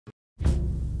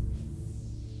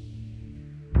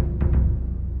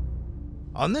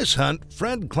On this hunt,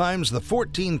 Fred climbs the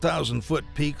 14,000-foot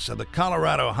peaks of the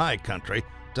Colorado high country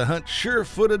to hunt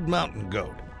sure-footed mountain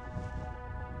goat.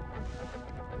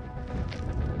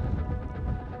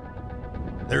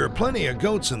 There are plenty of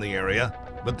goats in the area,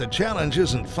 but the challenge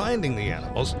isn't finding the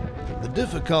animals. The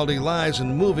difficulty lies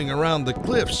in moving around the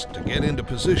cliffs to get into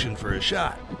position for a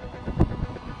shot.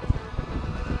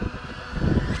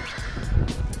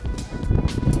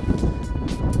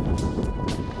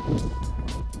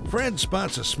 Fred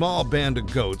spots a small band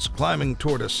of goats climbing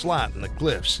toward a slot in the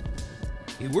cliffs.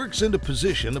 He works into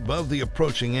position above the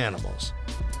approaching animals.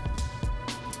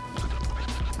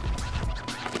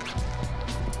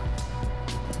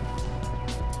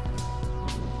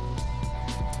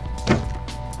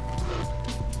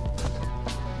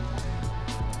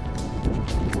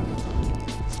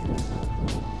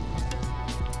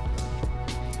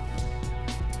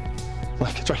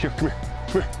 Look, it's right here. Come here.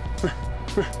 Come here. Come here.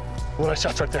 Come here. One of my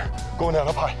shots right there. Going down,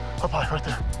 up high, right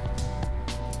there.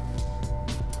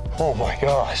 Oh my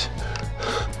gosh.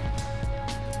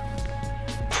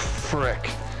 Frick.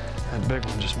 That big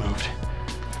one just moved.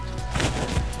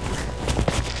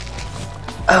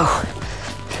 Oh.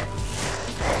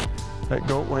 That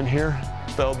goat went here,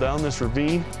 fell down this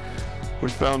ravine. We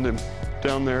found him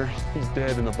down there. He's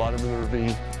dead in the bottom of the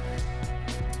ravine.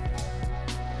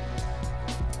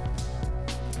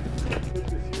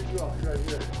 This huge rock right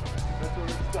here. That's where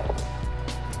it's stuck.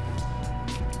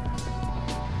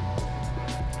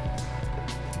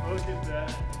 Look at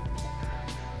that.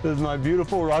 This is my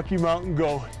beautiful Rocky Mountain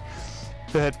goat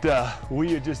that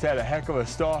we had just had a heck of a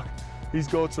stalk. These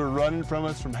goats are running from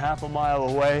us from half a mile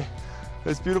away.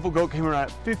 This beautiful goat came around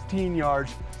at 15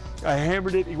 yards. I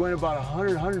hammered it. He went about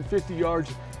 100, 150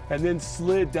 yards and then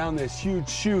slid down this huge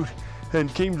chute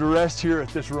and came to rest here at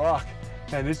this rock.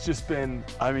 And it's just been,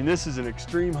 I mean, this is an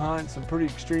extreme hunt, some pretty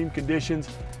extreme conditions,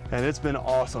 and it's been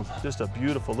awesome. Just a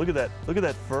beautiful, look at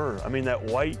that fur. I mean, that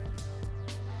white,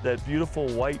 that beautiful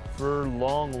white fur,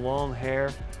 long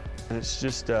hair, and it's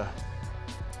just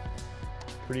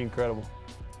pretty incredible.